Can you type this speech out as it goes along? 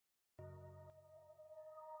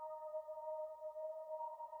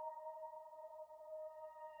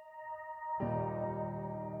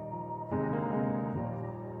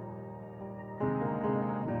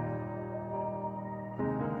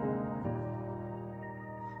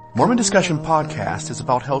Mormon Discussion Podcast is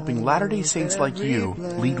about helping Latter-day Saints like you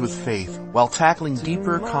lead with faith while tackling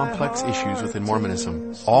deeper, complex issues within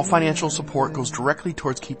Mormonism. All financial support goes directly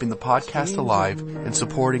towards keeping the podcast alive and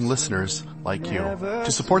supporting listeners like you.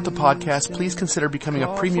 To support the podcast, please consider becoming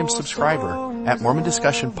a premium subscriber at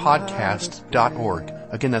MormonDiscussionPodcast.org.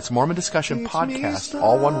 Again, that's MormonDiscussionPodcast,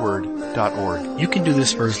 all one word, .org. You can do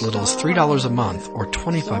this for as little as $3 a month or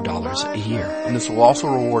 $25 a year. And this will also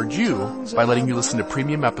reward you by letting you listen to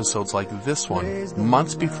premium episodes like this one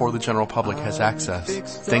months before the general public has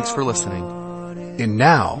access. Thanks for listening. And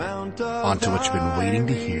now, on to what you've been waiting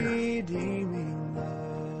to hear.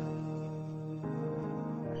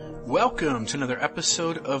 Welcome to another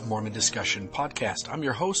episode of Mormon Discussion Podcast. I'm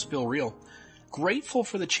your host, Bill Reel. Grateful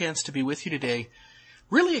for the chance to be with you today.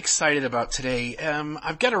 Really excited about today.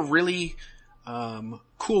 I've got a really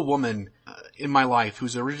cool woman in my life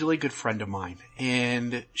who's a really good friend of mine,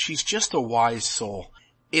 and she's just a wise soul.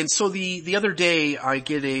 And so the other day I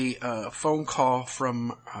get a phone call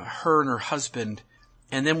from her and her husband,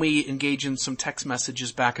 and then we engage in some text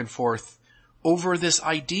messages back and forth over this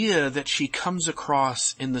idea that she comes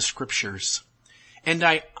across in the scriptures. And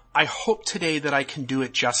I hope today that I can do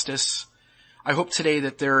it justice. I hope today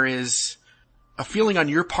that there is a feeling on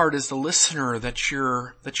your part as the listener that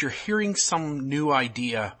you're hearing some new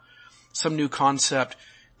idea, some new concept,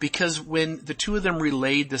 because when the two of them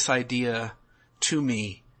relayed this idea to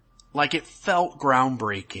me, like it felt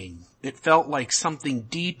groundbreaking. It felt like something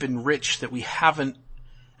deep and rich that we haven't,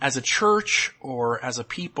 as a church or as a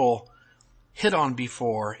people, hit on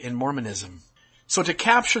before in Mormonism. So to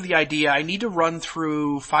capture the idea, I need to run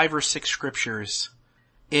through 5 or 6 scriptures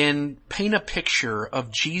and paint a picture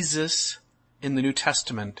of Jesus in the New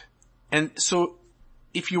Testament. And so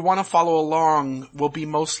if you want to follow along, we'll be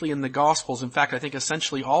mostly in the Gospels. In fact, I think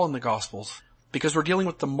essentially all in the Gospels, because we're dealing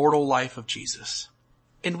with the mortal life of Jesus.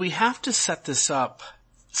 And we have to set this up.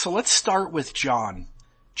 So let's start with John,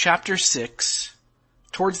 chapter 6,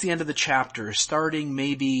 towards the end of the chapter, starting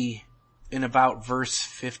maybe in about verse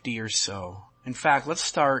 50 or so. In fact, let's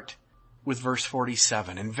start with verse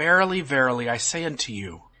 47. And verily, verily, I say unto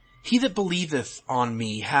you, he that believeth on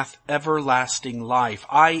me hath everlasting life.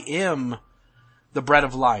 I am the bread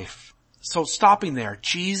of life. So stopping there,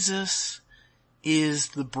 Jesus is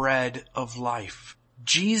the bread of life.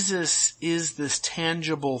 Jesus is this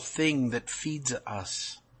tangible thing that feeds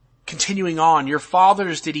us. Continuing on, your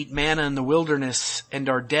fathers did eat manna in the wilderness and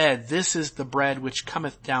are dead. This is the bread which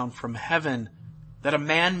cometh down from heaven, that a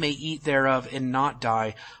man may eat thereof and not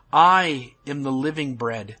die. I am the living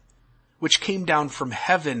bread, which came down from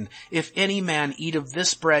heaven. If any man eat of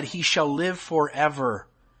this bread, he shall live forever.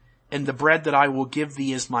 And the bread that I will give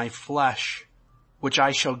thee is my flesh, which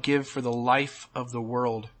I shall give for the life of the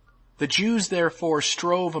world. The Jews therefore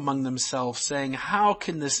strove among themselves, saying, how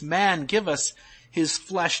can this man give us his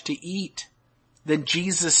flesh to eat? Then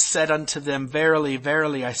Jesus said unto them, verily,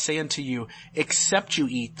 verily, I say unto you, except you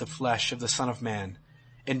eat the flesh of the Son of Man,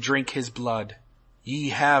 and drink his blood, ye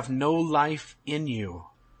have no life in you.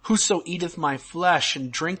 Whoso eateth my flesh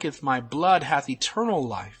and drinketh my blood hath eternal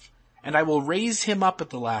life, and I will raise him up at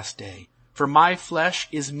the last day. For my flesh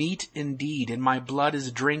is meat indeed, and my blood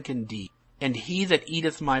is drink indeed. And he that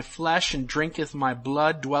eateth my flesh and drinketh my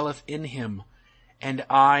blood dwelleth in him, and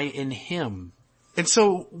I in him. And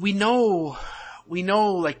so we know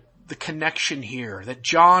like the connection here, that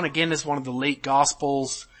John again is one of the late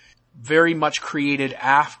Gospels, very much created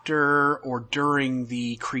after or during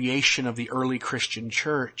the creation of the early Christian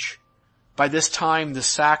church. By this time, the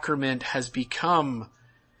sacrament has become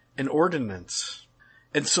an ordinance.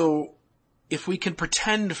 And so, if we can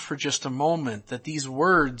pretend for just a moment that these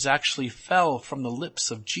words actually fell from the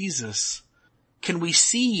lips of Jesus, can we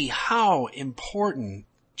see how important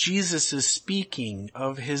Jesus is speaking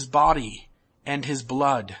of his body and his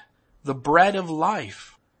blood, the bread of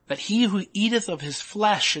life, that he who eateth of his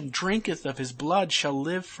flesh and drinketh of his blood shall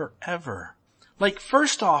live forever. Like,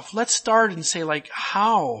 first off, let's start and say, like,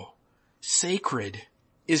 how sacred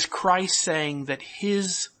is Christ saying that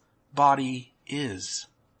his body is,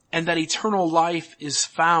 and that eternal life is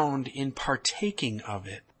found in partaking of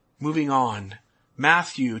it. Moving on,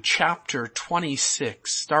 Matthew chapter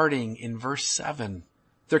 26, starting in verse 7.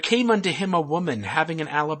 There came unto him a woman having an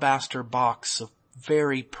alabaster box of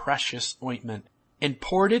very precious ointment, and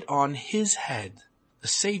poured it on his head, the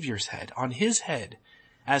Savior's head, on his head,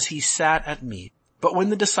 as he sat at meat. But when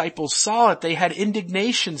the disciples saw it, they had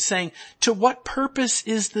indignation, saying, to what purpose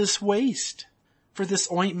is this waste? For this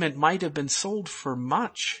ointment might have been sold for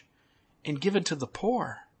much, and given to the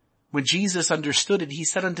poor. When Jesus understood it, he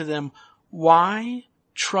said unto them, why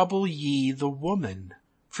trouble ye the woman?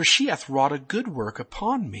 for she hath wrought a good work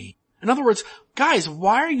upon me. In other words, guys,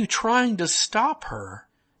 why are you trying to stop her?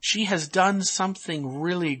 She has done something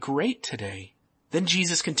really great today. Then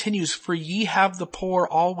Jesus continues, for ye have the poor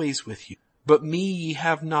always with you, but me ye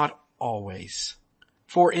have not always.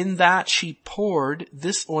 For in that she poured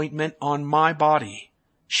this ointment on my body,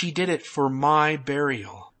 she did it for my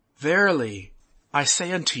burial. Verily, I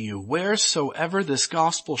say unto you, wheresoever this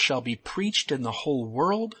gospel shall be preached in the whole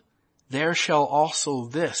world, there shall also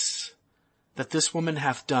this, that this woman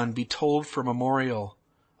hath done, be told for memorial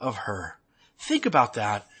of her. Think about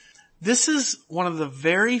that. This is one of the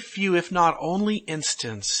very few, if not only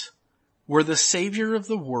instance, where the Savior of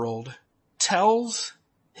the world tells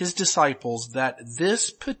his disciples that this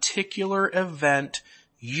particular event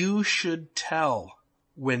you should tell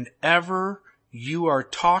whenever you are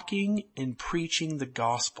talking and preaching the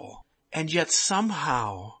gospel. And yet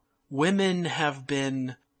somehow women have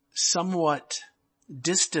been somewhat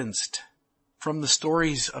distanced from the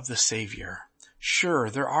stories of the Savior. Sure,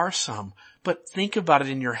 there are some, but think about it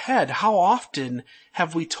in your head. How often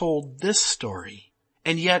have we told this story?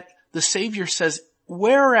 And yet the Savior says,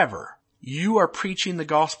 wherever you are preaching the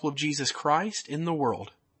gospel of Jesus Christ in the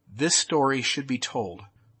world, this story should be told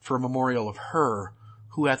for a memorial of her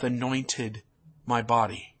who hath anointed my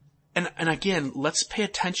body. And again, let's pay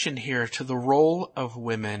attention here to the role of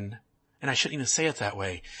women. And I shouldn't even say it that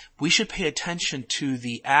way. We should pay attention to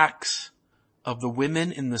the acts of the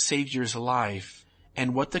women in the Savior's life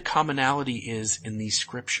and what the commonality is in these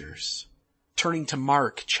scriptures. Turning to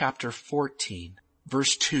Mark chapter 14,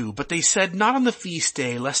 verse 2. But they said, not on the feast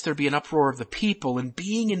day, lest there be an uproar of the people, and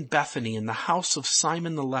being in Bethany in the house of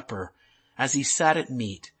Simon the leper, as he sat at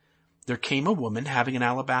meat, there came a woman having an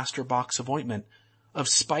alabaster box of ointment of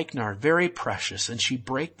spikenard, very precious, and she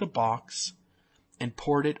brake the box and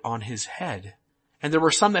poured it on his head. And there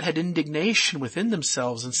were some that had indignation within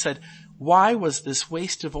themselves and said, why was this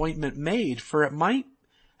waste of ointment made? For it might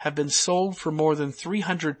have been sold for more than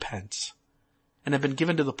 300 pence and have been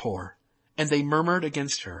given to the poor. And they murmured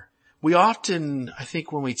against her. We often, I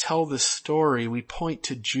think when we tell this story, we point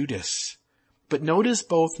to Judas. But notice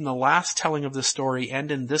both in the last telling of the story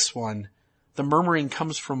and in this one, the murmuring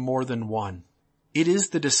comes from more than one. It is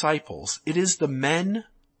the disciples. It is the men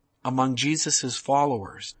among Jesus'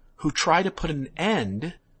 followers who try to put an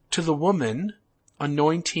end to the woman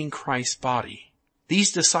anointing Christ's body.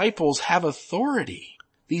 These disciples have authority.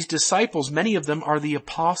 These disciples, many of them are the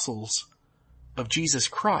apostles of Jesus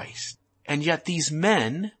Christ. And yet these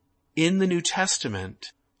men in the New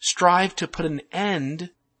Testament strive to put an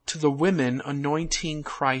end to the women anointing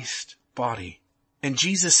Christ's body. And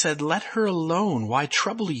Jesus said, let her alone. Why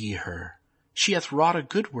trouble ye her? She hath wrought a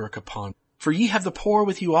good work upon me. For ye have the poor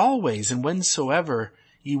with you always, and whensoever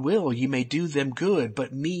ye will, ye may do them good,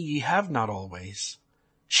 but me ye have not always.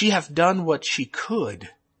 She hath done what she could.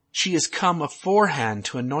 She is come aforehand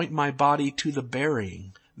to anoint my body to the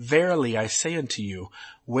burying. Verily I say unto you,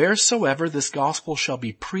 wheresoever this gospel shall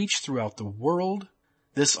be preached throughout the world,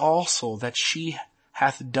 this also that she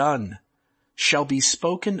hath done shall be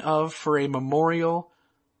spoken of for a memorial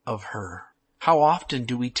of her. How often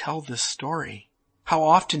do we tell this story? How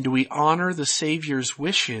often do we honor the Savior's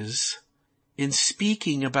wishes in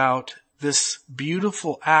speaking about this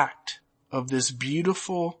beautiful act of this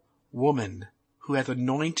beautiful woman who hath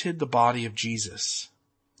anointed the body of Jesus?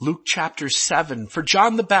 Luke chapter 7, for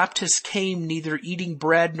John the Baptist came neither eating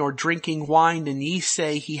bread nor drinking wine, and ye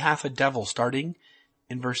say he hath a devil, starting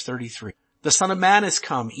in verse 33. The Son of Man is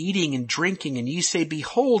come, eating and drinking, and ye say,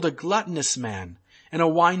 behold, a gluttonous man, and a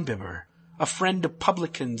winebibber, a friend of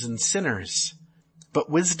publicans and sinners. But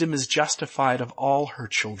wisdom is justified of all her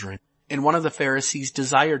children. And one of the Pharisees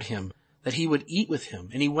desired him, that he would eat with him.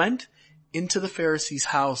 And he went into the Pharisee's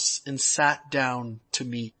house and sat down to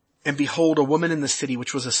meat. And behold, a woman in the city,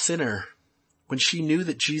 which was a sinner, when she knew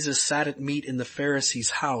that Jesus sat at meat in the Pharisee's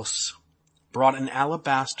house, brought an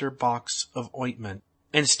alabaster box of ointment,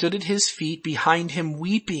 and stood at his feet behind him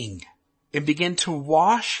weeping, and began to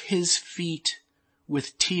wash his feet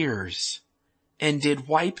with tears, and did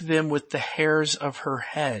wipe them with the hairs of her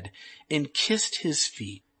head, and kissed his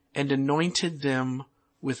feet, and anointed them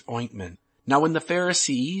with ointment. Now when the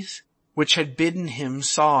Pharisees, which had bidden him,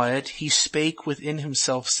 saw it, he spake within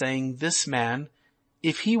himself, saying, this man,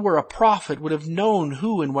 if he were a prophet, would have known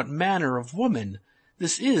who and what manner of woman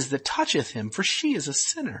this is that toucheth him, for she is a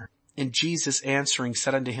sinner. And Jesus answering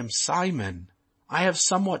said unto him, Simon, I have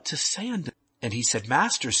somewhat to say unto thee. And he said,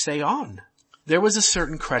 Master, say on. There was a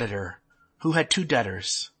certain creditor who had 2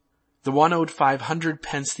 debtors. The one owed 500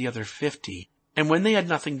 pence, the other 50. And when they had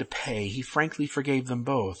nothing to pay, he frankly forgave them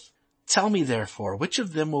both. Tell me therefore, which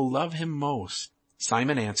of them will love him most?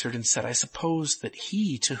 Simon answered and said, I suppose that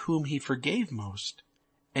he to whom he forgave most.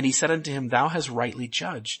 And he said unto him, Thou hast rightly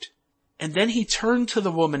judged. And then he turned to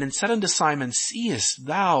the woman and said unto Simon, Seest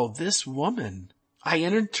thou this woman? I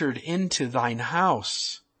entered into thine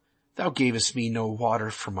house. Thou gavest me no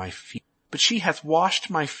water for my feet, but she hath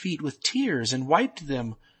washed my feet with tears and wiped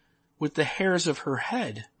them with the hairs of her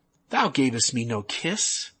head. Thou gavest me no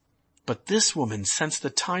kiss, but this woman, since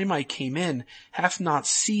the time I came in, hath not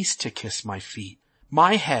ceased to kiss my feet.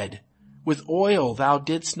 My head with oil thou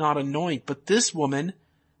didst not anoint, but this woman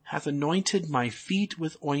hath anointed my feet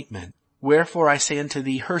with ointment. Wherefore I say unto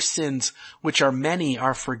thee, her sins, which are many,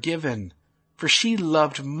 are forgiven. For she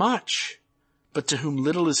loved much, but to whom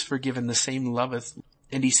little is forgiven, the same loveth.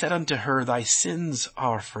 And he said unto her, Thy sins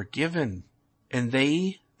are forgiven. And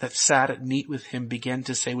they that sat at meat with him began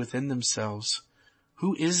to say within themselves,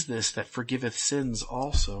 Who is this that forgiveth sins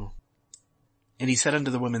also? And he said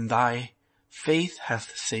unto the woman, Thy faith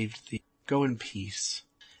hath saved thee. Go in peace.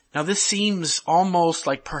 Now this seems almost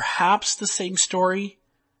like perhaps the same story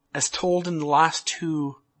as told in the last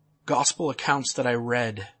two gospel accounts that I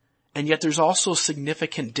read. And yet there's also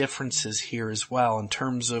significant differences here as well in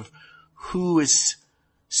terms of who is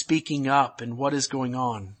speaking up and what is going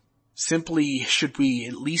on. Simply should we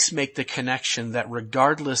at least make the connection that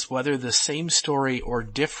regardless whether the same story or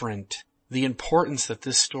different, the importance that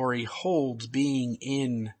this story holds being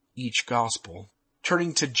in each gospel.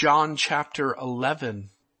 Turning to John chapter 11.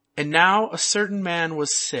 And now a certain man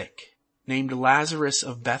was sick, named Lazarus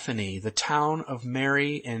of Bethany, the town of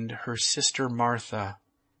Mary and her sister Martha.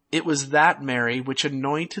 It was that Mary which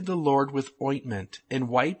anointed the Lord with ointment and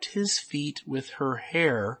wiped his feet with her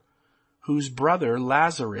hair, whose brother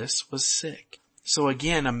Lazarus was sick. So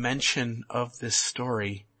again, a mention of this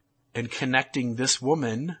story and connecting this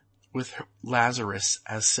woman with Lazarus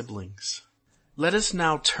as siblings. Let us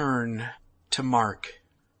now turn to Mark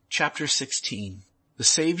chapter 16. The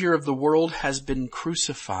Savior of the world has been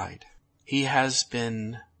crucified. He has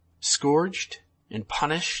been scourged and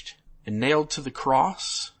punished and nailed to the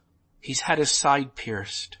cross. He's had his side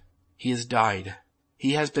pierced. He has died.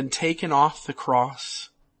 He has been taken off the cross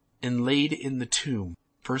and laid in the tomb.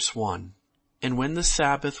 Verse 1. And when the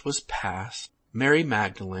Sabbath was past, Mary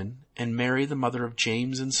Magdalene and Mary the mother of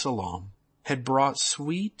James and Salome had brought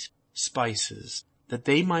sweet spices that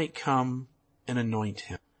they might come and anoint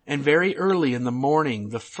him. And very early in the morning,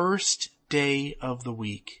 the first day of the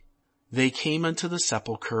week, they came unto the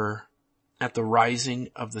sepulchre at the rising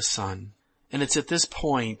of the sun. And it's at this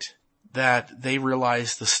point that they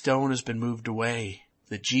realize the stone has been moved away,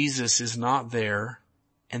 that Jesus is not there,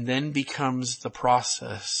 and then becomes the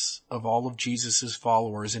process of all of Jesus'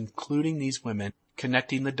 followers, including these women,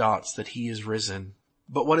 connecting the dots that he is risen.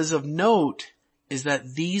 But what is of note is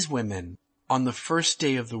that these women, on the first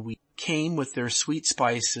day of the week, came with their sweet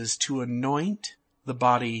spices to anoint the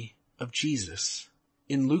body of Jesus.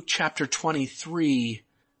 In Luke chapter 23,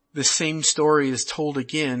 the same story is told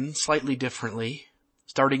again, slightly differently,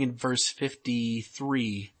 starting in verse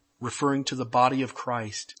 53, referring to the body of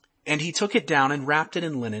Christ. And he took it down and wrapped it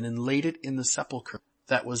in linen and laid it in the sepulchre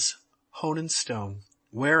that was hewn in stone,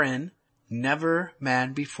 wherein never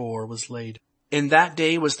man before was laid. And that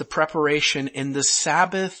day was the preparation, and the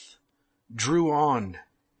Sabbath drew on.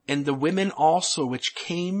 And the women also which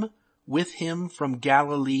came with him from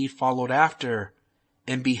Galilee followed after,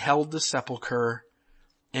 and beheld the sepulchre,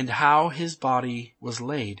 and how his body was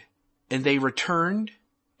laid. And they returned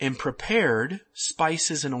and prepared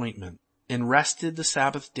spices and ointment, and rested the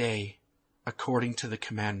Sabbath day according to the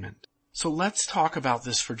commandment. So let's talk about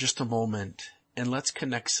this for just a moment, and let's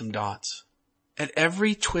connect some dots. At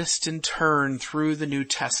every twist and turn through the New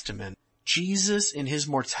Testament, Jesus in his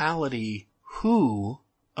mortality, who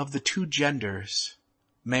of the two genders,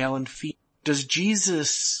 male and female, does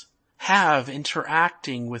Jesus have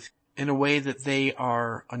interacting with in a way that they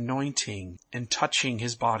are anointing and touching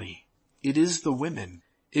his body? It is the women.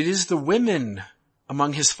 It is the women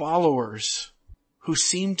among his followers who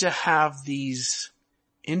seem to have these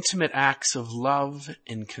intimate acts of love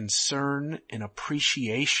and concern and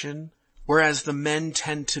appreciation, whereas the men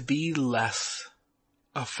tend to be less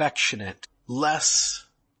affectionate, less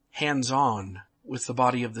hands-on with the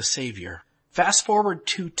body of the Savior. Fast forward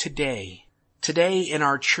to today. Today in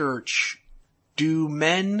our church, do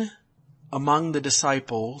men among the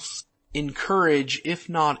disciples encourage, if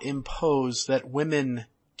not impose, that women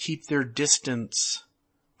keep their distance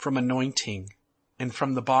from anointing and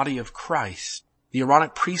from the body of Christ? The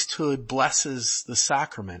Aaronic priesthood blesses the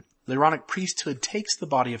sacrament. The Aaronic priesthood takes the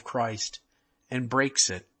body of Christ and breaks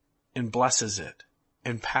it and blesses it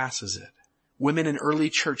and passes it. Women in early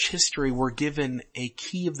church history were given a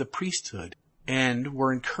key of the priesthood, and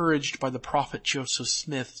were encouraged by the prophet Joseph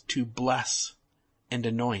Smith to bless and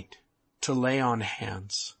anoint, to lay on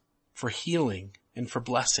hands for healing and for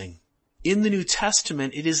blessing. In the New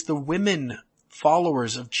Testament, it is the women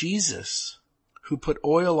followers of Jesus who put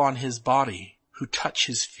oil on his body, who touch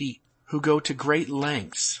his feet, who go to great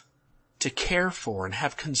lengths to care for and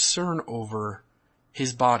have concern over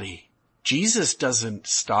his body. Jesus doesn't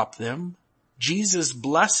stop them. Jesus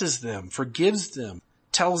blesses them, forgives them,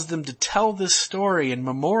 tells them to tell this story in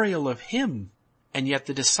memorial of him. And yet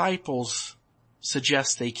the disciples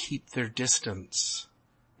suggest they keep their distance.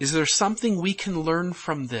 Is there something we can learn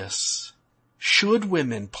from this? Should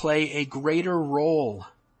women play a greater role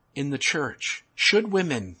in the church? Should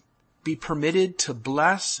women be permitted to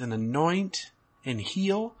bless and anoint and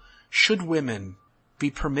heal? Should women be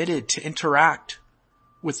permitted to interact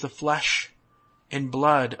with the flesh and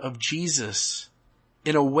blood of Jesus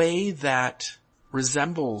in a way that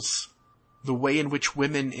resembles the way in which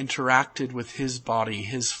women interacted with his body,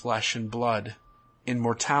 his flesh and blood in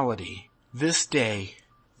mortality? This day,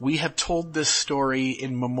 we have told this story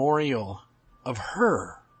in memorial of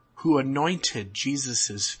her who anointed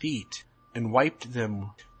Jesus' feet and wiped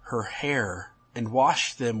them, her hair, and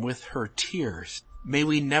washed them with her tears. May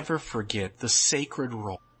we never forget the sacred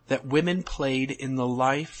role that women played in the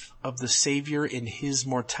life of the Savior in his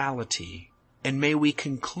mortality. And may we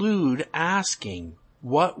conclude asking,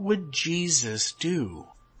 what would Jesus do?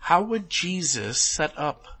 How would Jesus set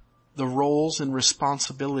up the roles and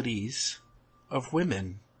responsibilities of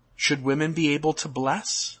women? Should women be able to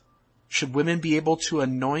bless? Should women be able to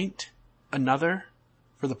anoint another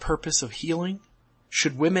for the purpose of healing?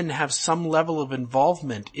 Should women have some level of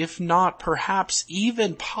involvement, if not perhaps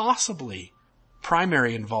even possibly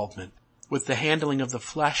primary involvement with the handling of the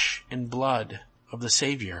flesh and blood of the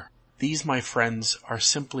Savior? These, my friends, are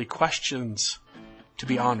simply questions to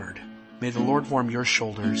be honored. May the Lord warm your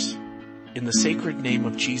shoulders. In the sacred name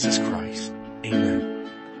of Jesus Christ, amen.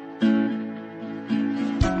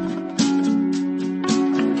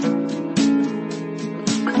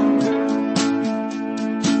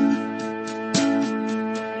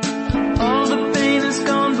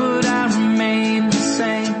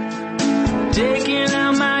 Taking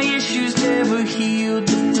out my issues never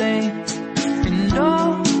healed.